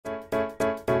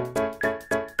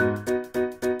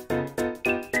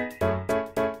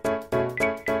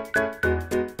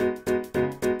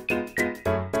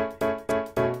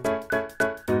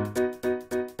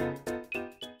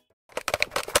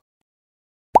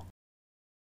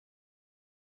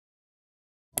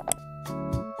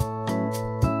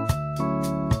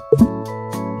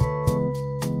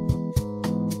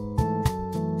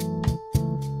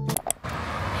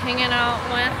hanging out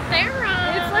with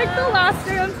Sarah. It's like the last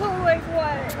day until like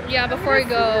what? Yeah, before we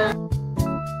go.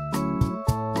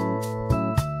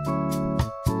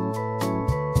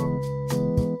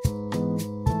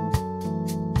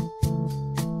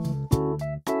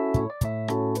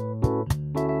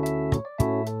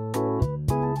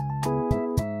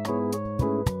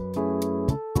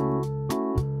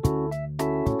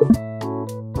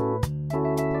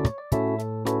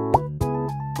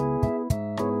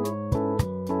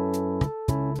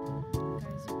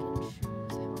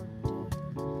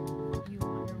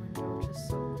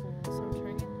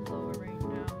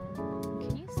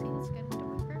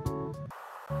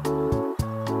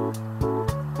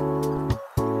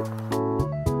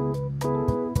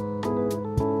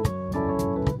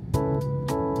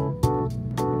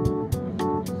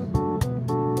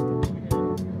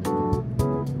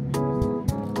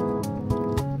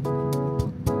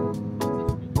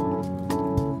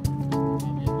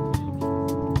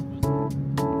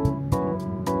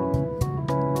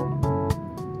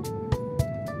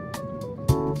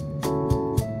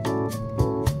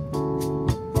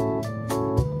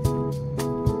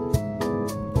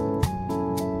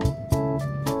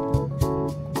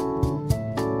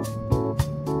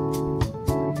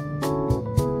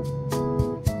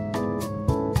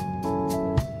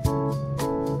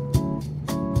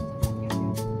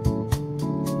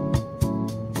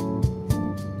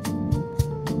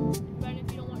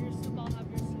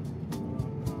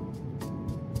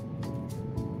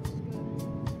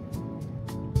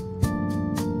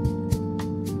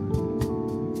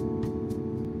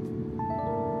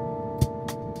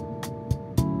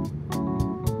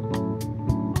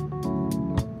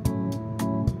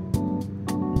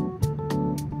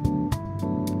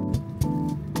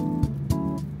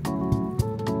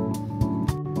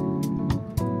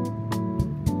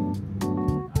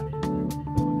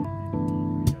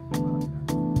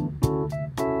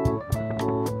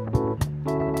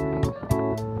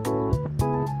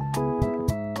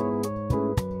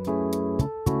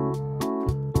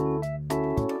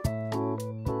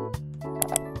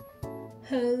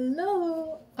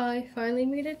 Hello! I finally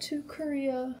made it to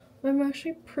Korea. I'm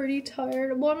actually pretty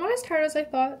tired. Well, I'm not as tired as I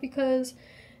thought because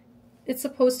it's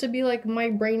supposed to be like, my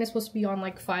brain is supposed to be on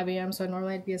like 5 a.m. so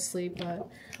normally I'd be asleep, but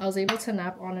I was able to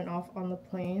nap on and off on the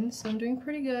plane, so I'm doing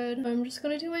pretty good. I'm just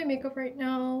gonna do my makeup right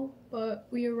now, but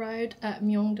we arrived at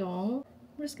myeongdong.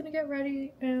 We're just gonna get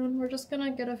ready and we're just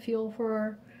gonna get a feel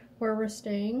for where we're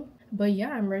staying. But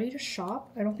yeah, I'm ready to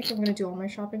shop. I don't think I'm gonna do all my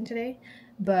shopping today,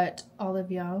 but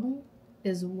Olive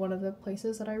is one of the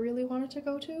places that I really wanted to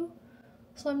go to.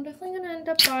 So I'm definitely gonna end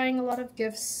up buying a lot of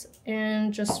gifts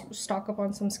and just stock up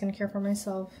on some skincare for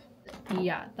myself.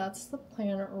 Yeah, that's the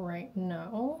plan right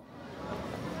now.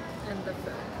 And the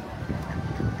food.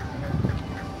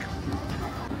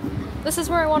 This is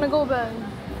where I want to go, Ben.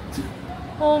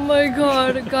 Oh my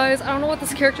god, guys, I don't know what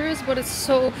this character is, but it's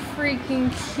so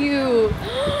freaking cute.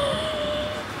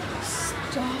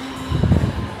 Stop.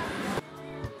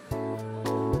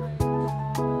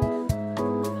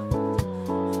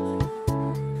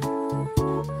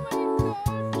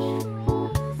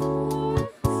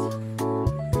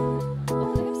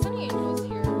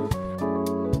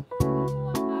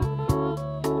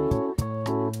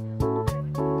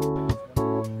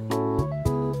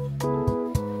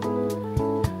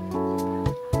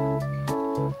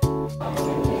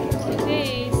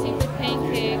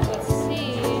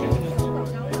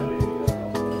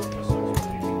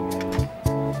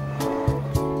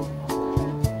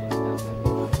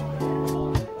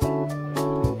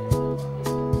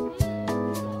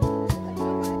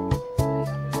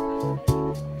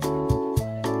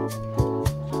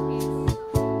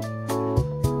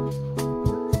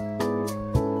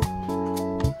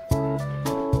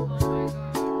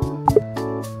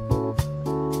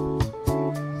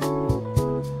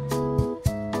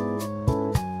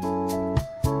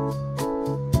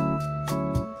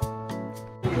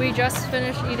 We just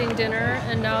finished eating dinner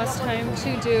and now it's time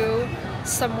to do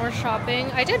some more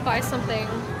shopping. I did buy something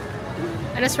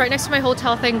and it's right next to my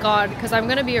hotel, thank god, because I'm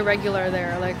gonna be a regular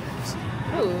there. Like,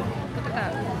 ooh, look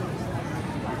at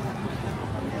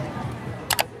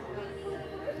that.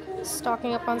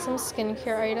 Stocking up on some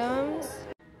skincare items.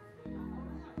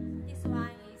 This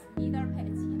one is needle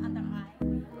patch under eye.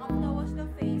 After wash the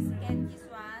face, get this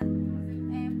one.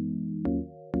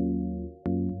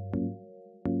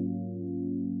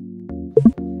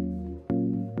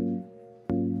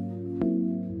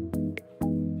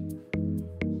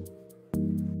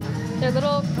 They're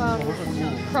little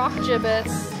croc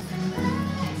gibbets.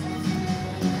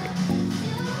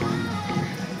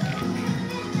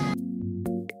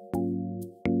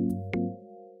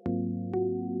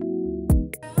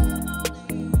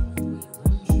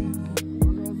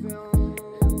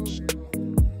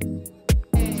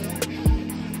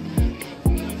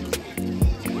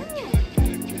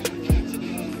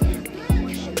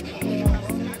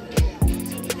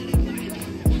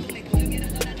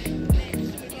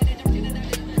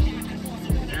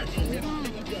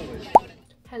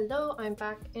 I'm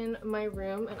back in my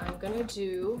room and I'm gonna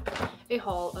do a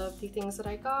haul of the things that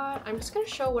I got. I'm just gonna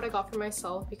show what I got for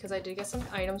myself because I did get some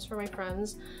items for my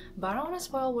friends, but I don't want to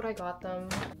spoil what I got them.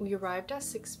 We arrived at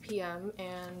 6 p.m.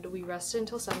 and we rested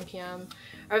until 7 p.m.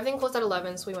 Everything closed at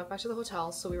 11, so we went back to the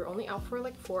hotel, so we were only out for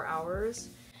like 4 hours.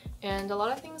 And a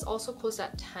lot of things also closed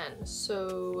at 10,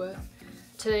 so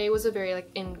today was a very like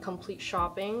incomplete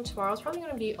shopping. Tomorrow's probably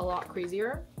gonna be a lot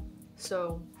crazier,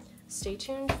 so stay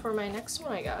tuned for my next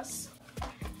one, I guess.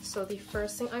 So the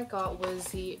first thing I got was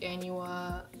the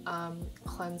Anua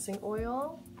cleansing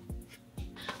oil.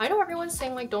 I know everyone's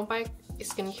saying like don't buy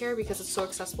skincare because it's so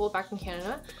accessible back in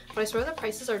Canada, but I swear the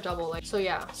prices are double. Like, so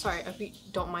yeah, sorry if you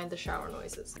don't mind the shower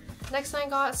noises. Next thing I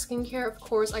got skincare, of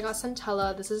course, I got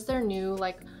Centella. This is their new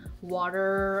like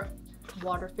water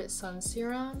fit sun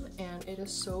serum and it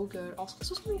is so good. Also,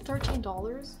 this was only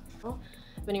 $13.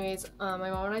 But anyways, my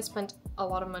mom and I spent a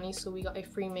lot of money, so we got a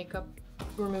free makeup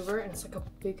remover and it's like a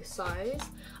big size.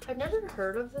 I've never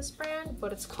heard of this brand,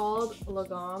 but it's called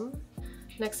Lagom.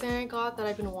 Next thing I got that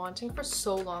I've been wanting for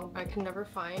so long but I can never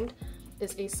find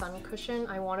is a sun cushion.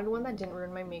 I wanted one that didn't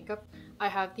ruin my makeup. I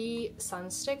have the sun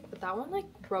stick, but that one like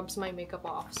rubs my makeup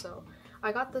off, so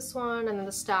I got this one, and then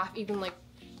the staff even like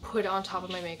put it on top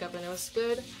of my makeup and it was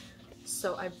good,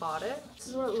 so I bought it. This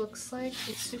is what it looks like.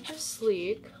 It's super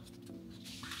sleek.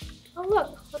 Oh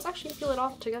look, let's actually peel it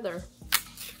off together.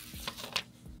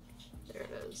 There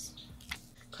it is.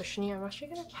 Cushiony. I'm actually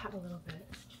gonna pat a little bit.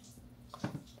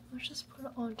 Let's just put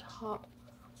it on top.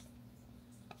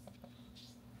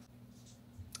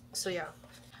 So yeah,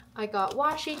 I got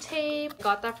washi tape.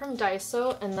 Got that from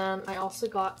Daiso, and then I also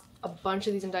got a bunch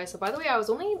of these in Daiso. By the way, I was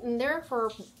only in there for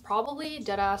probably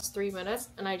deadass 3 minutes,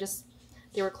 and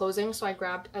they were closing, so I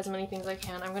grabbed as many things as I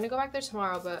can. I'm gonna go back there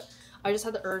tomorrow, but I just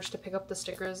had the urge to pick up the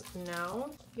stickers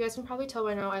now. You guys can probably tell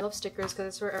by now I love stickers because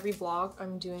it's for every vlog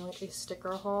I'm doing like a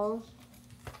sticker haul.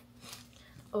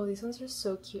 Oh, these ones are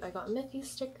so cute. I got Miffy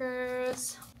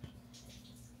stickers.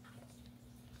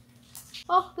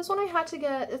 Oh, this one I had to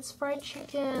get. It's fried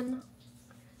chicken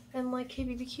and like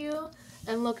KBBQ.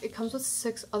 And look, it comes with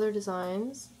 6 other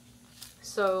designs.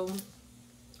 So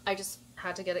I just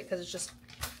had to get it because it's just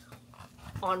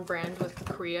on brand with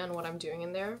Korea and what I'm doing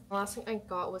in there. The last thing I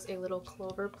got was a little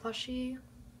Clover plushie.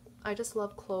 I just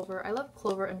love Clover. I love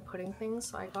Clover and pudding things,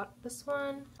 so I got this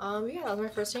one. Yeah, that was my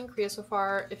first day in Korea so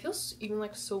far. It feels even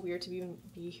like so weird to even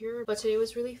be here, but today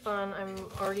was really fun. I'm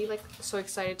already like so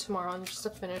excited tomorrow and just to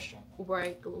finish where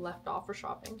I left off for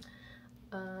shopping.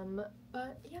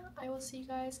 But yeah, I will see you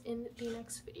guys in the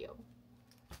next video.